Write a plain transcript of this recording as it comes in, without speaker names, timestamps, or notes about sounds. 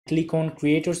click on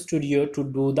Creator Studio to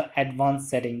do the advanced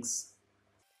settings.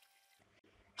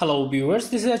 Hello viewers,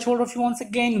 this is Achol once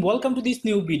again. Welcome to this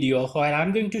new video where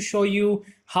I'm going to show you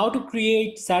how to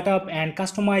create, set up and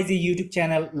customize a YouTube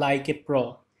channel like a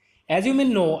pro. As you may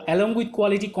know, along with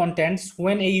quality contents,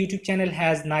 when a YouTube channel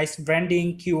has nice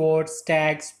branding, keywords,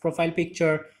 tags, profile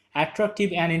picture,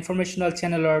 attractive and informational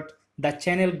channel art, the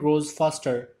channel grows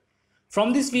faster.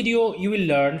 From this video, you will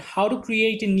learn how to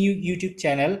create a new YouTube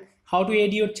channel, how to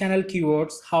add your channel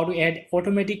keywords, how to add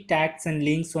automatic tags and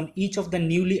links on each of the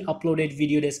newly uploaded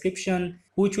video description,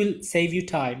 which will save you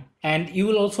time. And you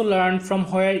will also learn from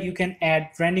where you can add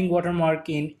branding watermark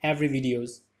in every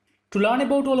videos. To learn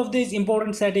about all of these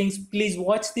important settings, please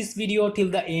watch this video till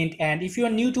the end. And if you are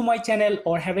new to my channel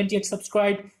or haven't yet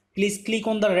subscribed, please click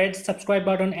on the red subscribe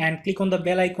button and click on the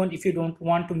bell icon if you don't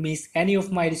want to miss any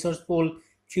of my resourceful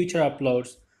future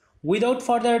uploads. Without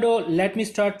further ado, let me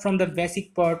start from the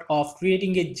basic part of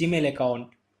creating a Gmail account.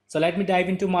 So let me dive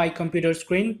into my computer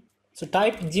screen. So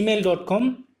type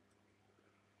gmail.com.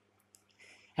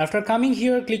 After coming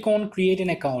here, click on create an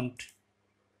account.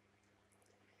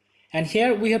 And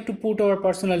here we have to put our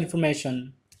personal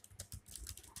information.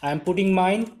 I am putting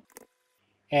mine.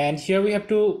 And here we have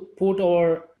to put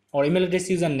our email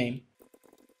address, username.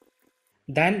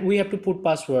 Then we have to put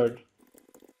password.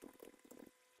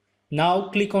 Now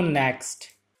click on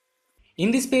next.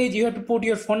 In this page you have to put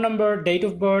your phone number, date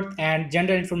of birth and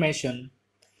gender information.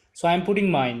 So I am putting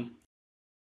mine.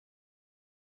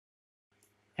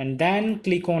 And then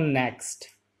click on next.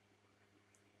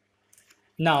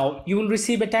 Now you will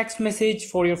receive a text message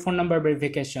for your phone number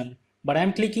verification, but I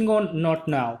am clicking on not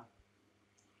now.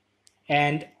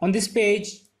 And on this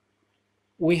page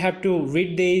we have to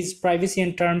read these privacy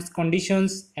and terms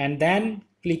conditions and then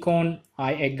click on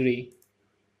I agree.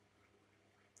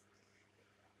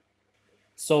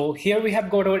 So here we have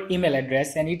got our email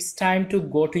address and it's time to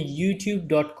go to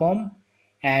youtube.com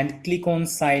and click on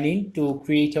sign in to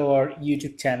create our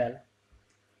YouTube channel.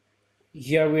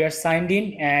 Here we are signed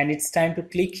in and it's time to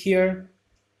click here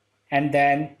and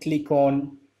then click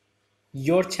on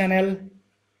your channel.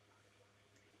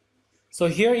 So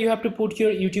here you have to put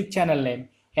your YouTube channel name.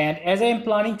 And as I am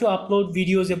planning to upload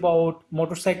videos about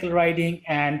motorcycle riding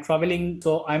and traveling,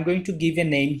 so I'm going to give a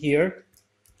name here,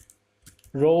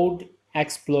 Road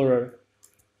Explorer.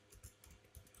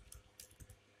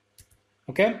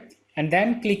 Okay, and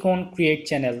then click on create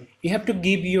channel. You have to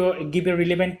give a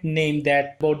relevant name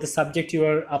that about the subject you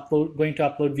are going to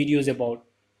upload videos about.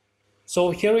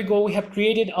 So here we go, we have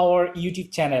created our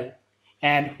YouTube channel.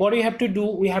 And what we have to do,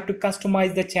 we have to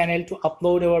customize the channel to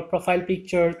upload our profile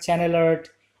picture, channel art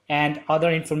and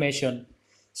other information.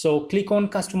 So click on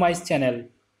customize channel.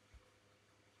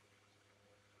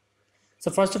 So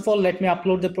first of all, let me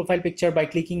upload the profile picture by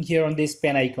clicking here on this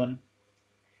pen icon.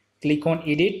 Click on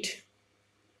edit.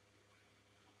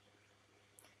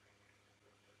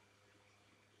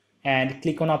 And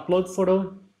click on upload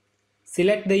photo.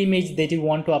 Select the image that you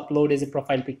want to upload as a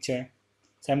profile picture.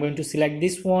 So I'm going to select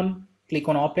this one, click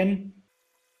on open.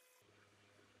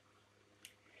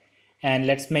 And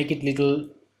let's make it little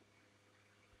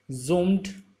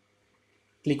zoomed.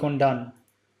 Click on done.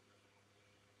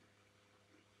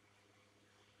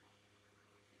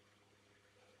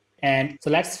 And so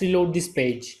let's reload this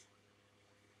page.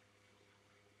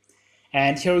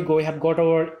 And here we go, we have got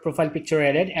our profile picture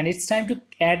added and it's time to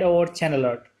add our channel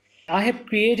art. I have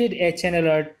created a channel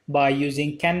art by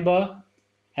using Canva.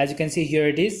 As you can see here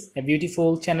it is, a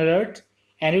beautiful channel art.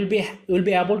 And you'll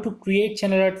be able to create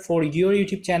channel art for your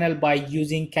YouTube channel by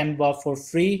using Canva for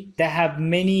free. They have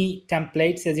many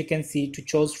templates as you can see to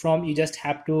choose from. You just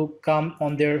have to come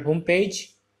on their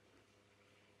homepage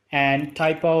and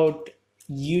type out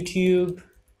YouTube,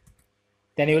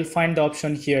 then you will find the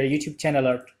option here, YouTube channel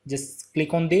art. Just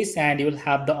click on this and you will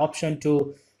have the option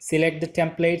to select the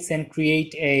templates and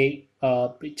create a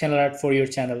channel art for your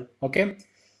channel. Okay,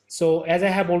 so as I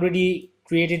have already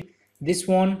created this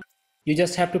one, you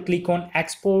just have to click on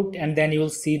export and then you will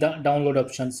see the download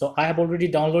option. So I have already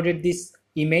downloaded this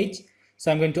image,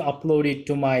 so I'm going to upload it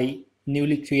to my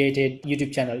newly created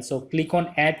YouTube channel. So click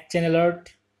on add channel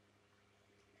art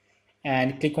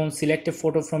and click on select a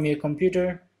photo from your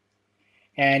computer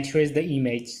and here is the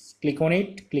image. Click on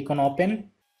it, click on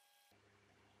open.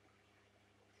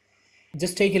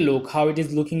 Just take a look how it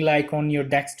is looking like on your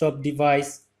desktop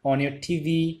device, on your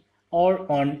TV or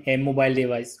on a mobile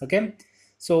device. Okay,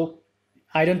 so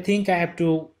I don't think I have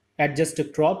to adjust the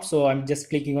crop, so I'm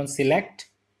just clicking on select.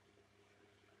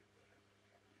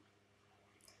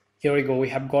 Here we go, we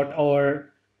have got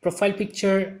our profile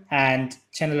picture and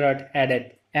channel art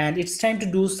added. And it's time to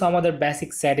do some other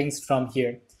basic settings from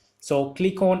here. So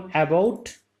click on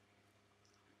About,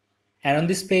 and on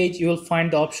this page you will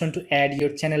find the option to add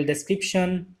your channel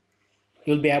description.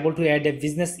 You'll be able to add a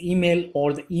business email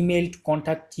or the email to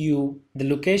contact you, the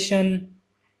location,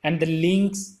 and the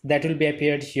links that will be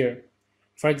appeared here.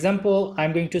 For example,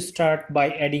 I'm going to start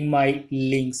by adding my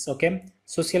links, okay?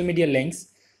 Social media links.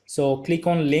 So click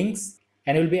on links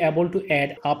and you'll be able to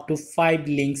add up to 5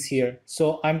 links here.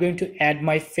 So I'm going to add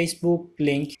my Facebook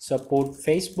link. So put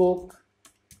Facebook,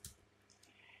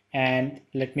 and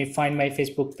let me find my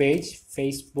Facebook page,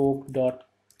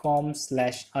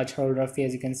 facebook.com/ajharrafi.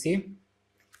 As you can see,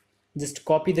 just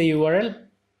copy the URL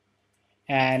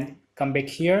and come back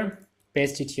here,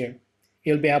 paste it here.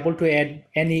 You'll be able to add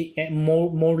any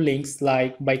more links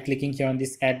like by clicking here on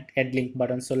this add link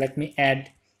button. So let me add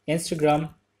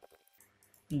Instagram,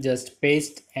 just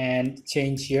paste and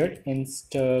change here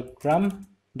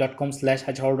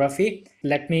instagram.com/ajharrafi.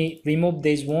 Let me remove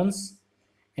these ones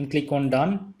and click on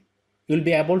done. You'll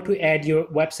be able to add your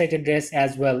website address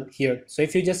as well here. So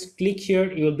if you just click here,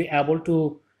 you will be able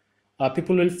to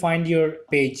people will find your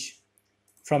page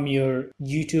from your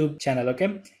YouTube channel.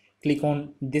 Okay, click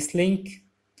on this link,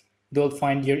 they'll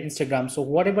find your Instagram. So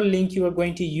whatever link you are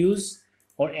going to use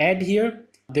or add here,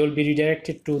 they will be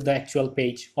redirected to the actual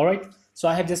page. All right, so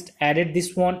I have just added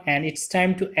this one, and it's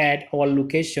time to add our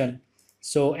location.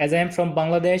 So as I am from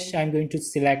Bangladesh, I'm going to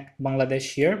select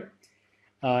Bangladesh here,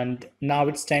 and now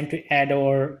it's time to add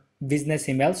our business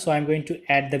email. So I'm going to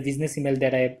add the business email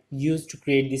that I used to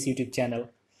create this YouTube channel.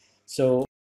 So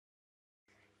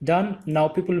done. Now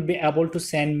people will be able to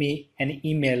send me an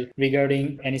email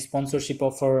regarding any sponsorship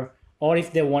offer, or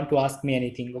if they want to ask me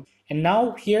anything. And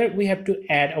now here we have to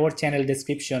add our channel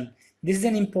description. This is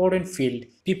an important field.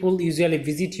 People usually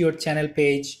visit your channel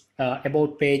page,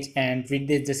 about page, and read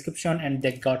the description, and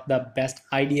they got the best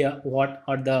idea what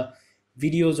are the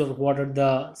videos or what are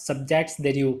the subjects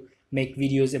that you make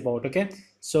videos about. Okay,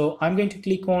 so I'm going to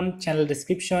click on channel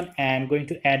description and going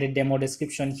to add a demo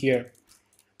description here.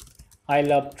 I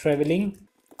love traveling.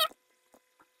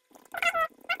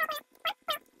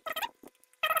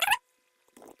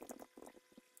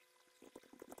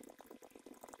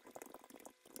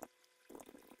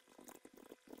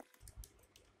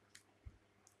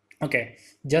 Okay,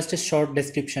 just a short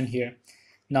description here.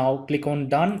 Now click on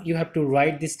done. You have to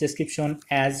write this description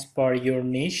as per your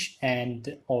niche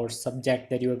and or subject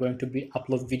that you are going to be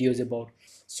upload videos about.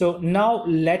 So now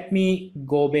let me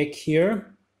go back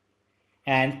here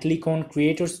and click on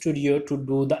Creator Studio to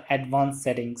do the advanced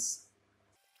settings.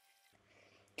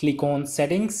 Click on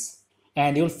settings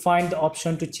and you'll find the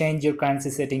option to change your currency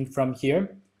setting from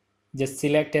here. Just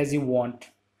select as you want.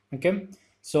 Okay,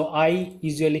 so I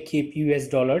usually keep US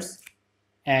dollars,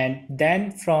 and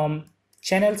then from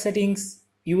channel settings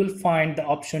you will find the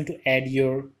option to add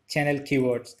your channel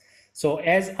keywords. So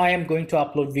as I am going to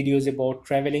upload videos about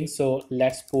traveling, so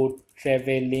let's put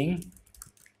traveling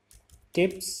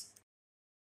tips,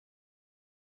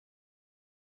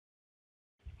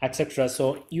 etc.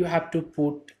 So you have to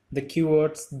put the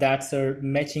keywords that are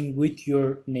matching with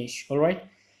your niche. All right,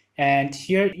 and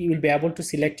here you will be able to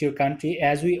select your country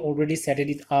as we already set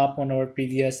it up on our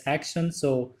previous action,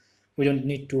 so we don't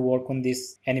need to work on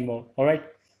this anymore. All right,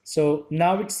 so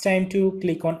now it's time to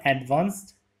click on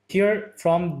advanced. Here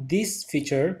from this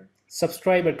feature,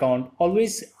 subscriber count,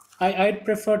 always I'd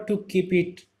prefer to keep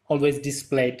it always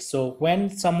displayed, so when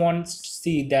someone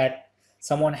see that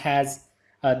someone has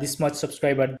this much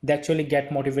subscriber, they actually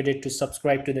get motivated to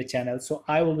subscribe to the channel. So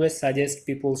I always suggest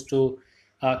people to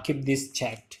keep this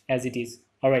checked as it is.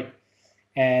 All right,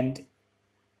 and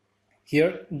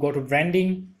here go to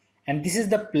branding, and this is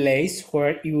the place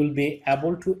where you will be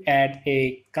able to add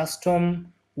a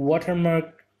custom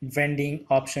watermark branding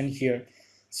option here.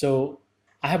 So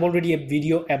I have already a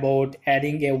video about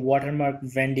adding a watermark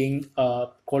branding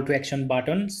call to action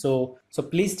button. So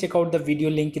please check out the video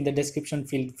link in the description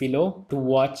field below to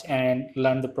watch and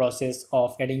learn the process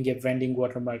of adding a branding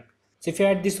watermark. So if you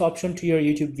add this option to your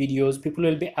YouTube videos, people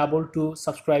will be able to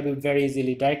subscribe you very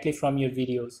easily directly from your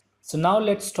videos. So now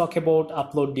let's talk about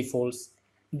upload defaults.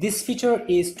 This feature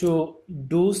is to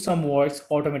do some works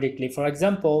automatically. For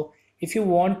example, if you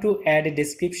want to add a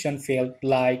description field,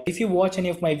 like if you watch any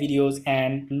of my videos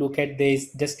and look at this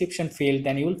description field,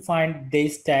 then you will find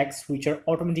these tags which are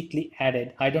automatically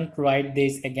added. I don't write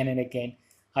this again and again.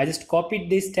 I just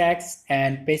copied these tags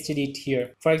and pasted it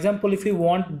here. For example, if you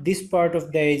want this part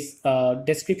of this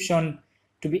description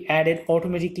to be added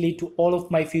automatically to all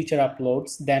of my future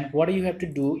uploads, then what you have to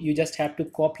do, you just have to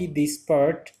copy this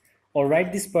part or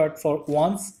write this part for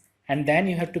once, and then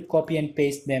you have to copy and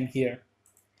paste them here.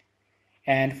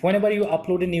 And whenever you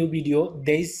upload a new video,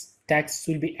 these text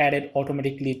will be added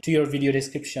automatically to your video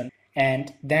description.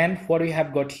 And then what we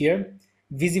have got here,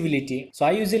 visibility. So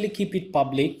I usually keep it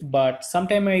public, but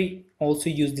sometimes I also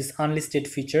use this unlisted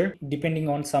feature depending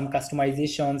on some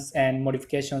customizations and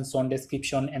modifications on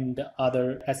description and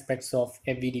other aspects of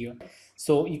a video.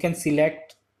 So you can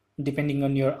select depending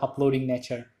on your uploading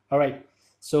nature. All right,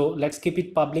 so let's keep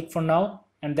it public for now,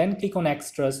 and then click on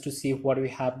extras to see what we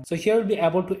have. So here you'll be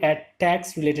able to add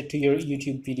tags related to your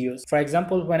YouTube videos. For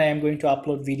example, when I am going to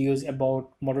upload videos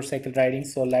about motorcycle riding,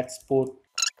 so let's put,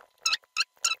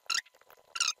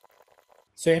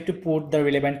 so you have to put the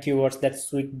relevant keywords that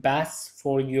suit best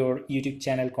for your YouTube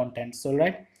channel content. So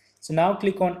right, so now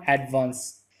click on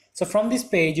advanced. So from this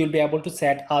page you'll be able to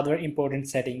set other important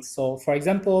settings. So for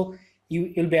example,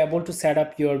 you'll be able to set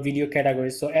up your video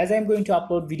categories. So as I'm going to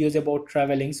upload videos about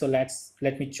traveling, so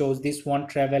let me choose this one,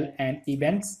 travel and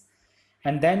events,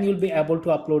 and then you'll be able to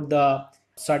upload the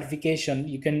certification.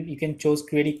 You can choose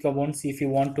Creative Commons if you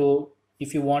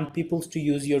want people to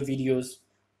use your videos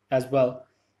as well,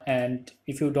 and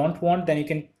if you don't want, then you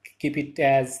can keep it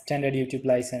as standard YouTube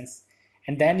license.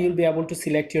 And then you'll be able to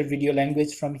select your video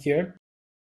language from here,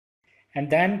 and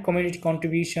then community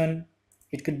contribution,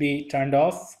 it could be turned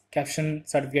off. Caption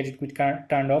certificate, it could be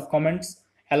turned off. Comments,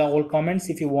 allow all comments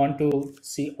if you want to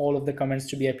see all of the comments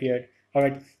to be appeared. All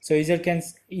right, so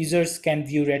users can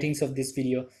view ratings of this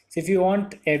video. So if you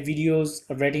want a video's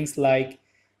ratings like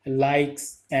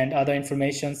likes and other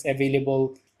informations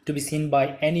available to be seen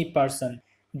by any person,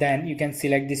 then you can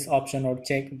select this option or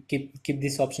keep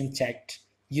this option checked.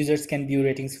 Users can view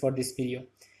ratings for this video.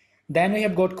 Then we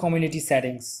have got community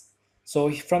settings. So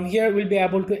from here we'll be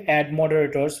able to add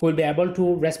moderators who will be able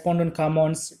to respond on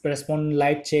comments, respond on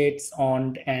live chats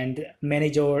on, and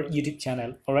manage our YouTube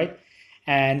channel. All right,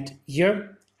 and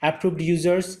here approved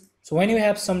users. So when you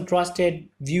have some trusted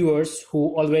viewers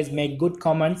who always make good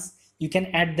comments, you can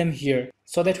add them here,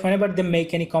 so that whenever they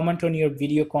make any comment on your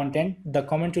video content, the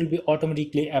comment will be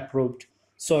automatically approved.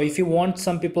 So if you want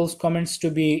some people's comments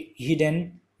to be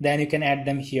hidden, then you can add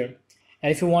them here.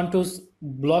 And if you want to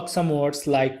block some words,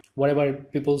 like whatever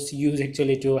people use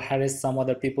actually to harass some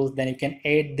other people, then you can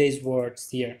add these words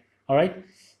here. All right,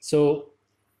 so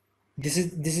this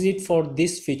is it for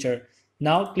this feature.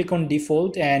 Now click on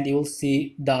default and you will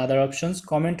see the other options.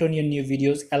 Comment on your new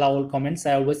videos, allow all comments.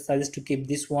 I always suggest to keep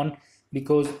this one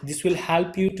because this will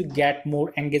help you to get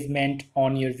more engagement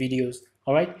on your videos.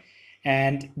 All right,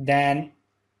 and then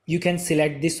you can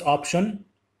select this option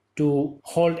to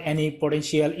hold any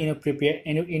potential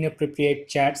inappropriate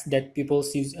chats that people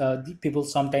use. People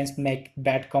sometimes make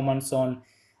bad comments on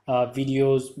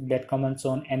videos, bad comments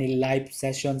on any live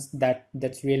sessions. That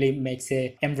really makes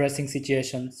a embarrassing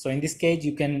situation. So in this case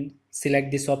you can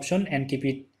select this option and keep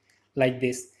it like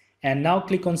this. And now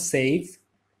click on save,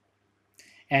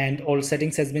 and all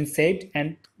settings has been saved.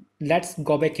 And let's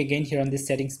go back again here on this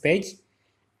settings page.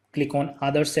 Click on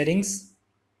other settings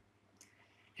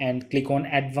and click on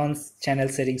advanced channel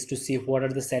settings to see what are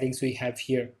the settings we have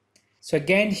here. So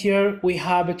again, here we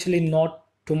have actually not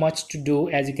too much to do.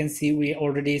 As you can see, we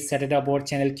already set it up our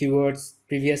channel keywords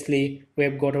previously. We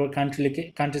have got our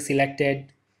country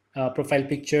selected, profile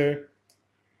picture,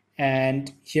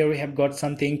 and here we have got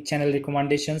something, channel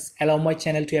recommendations. Allow my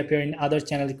channel to appear in other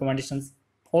channel recommendations.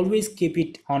 Always keep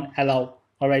it on allow.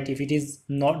 All right, if it is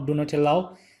not do not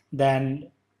allow,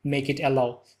 then make it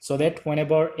allow, so that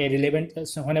whenever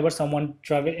someone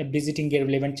visiting a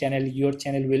relevant channel, your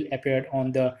channel will appear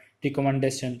on the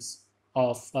recommendations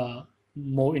of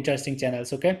more interesting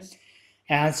channels. Okay,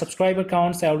 and subscriber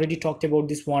counts, I already talked about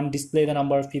this one. Display the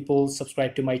number of people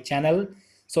subscribe to my channel,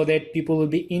 so that people will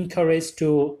be encouraged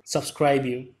to subscribe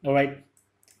you. All right,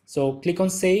 so click on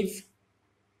save.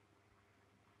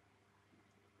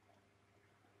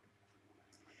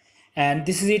 And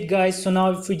this is it, guys. So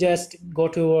now if we just go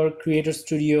to our Creator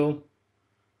Studio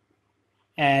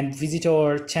and visit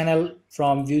our channel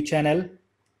from view channel,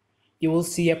 you will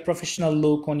see a professional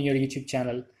look on your YouTube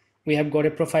channel. We have got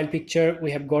a profile picture,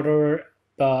 we have got our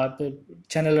the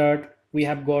channel art, we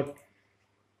have got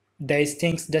the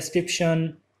things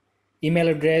description, email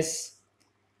address,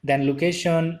 then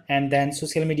location, and then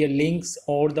social media links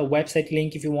or the website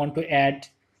link if you want to add,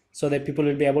 so that people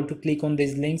will be able to click on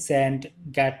these links and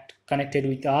get connected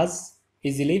with us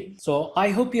easily. So I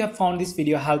hope you have found this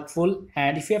video helpful,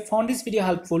 and if you have found this video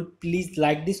helpful, please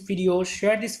like this video,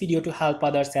 share this video to help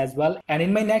others as well. And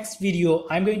in my next video,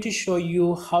 I'm going to show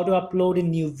you how to upload a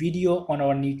new video on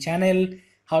our new channel,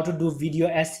 how to do video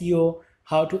SEO,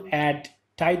 how to add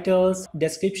titles,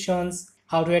 descriptions,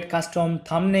 how to add custom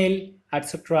thumbnail,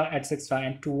 etc, etc.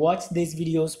 And to watch these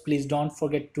videos, please don't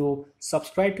forget to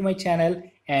subscribe to my channel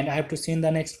and I have to see you in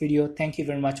the next video. Thank you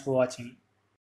very much for watching.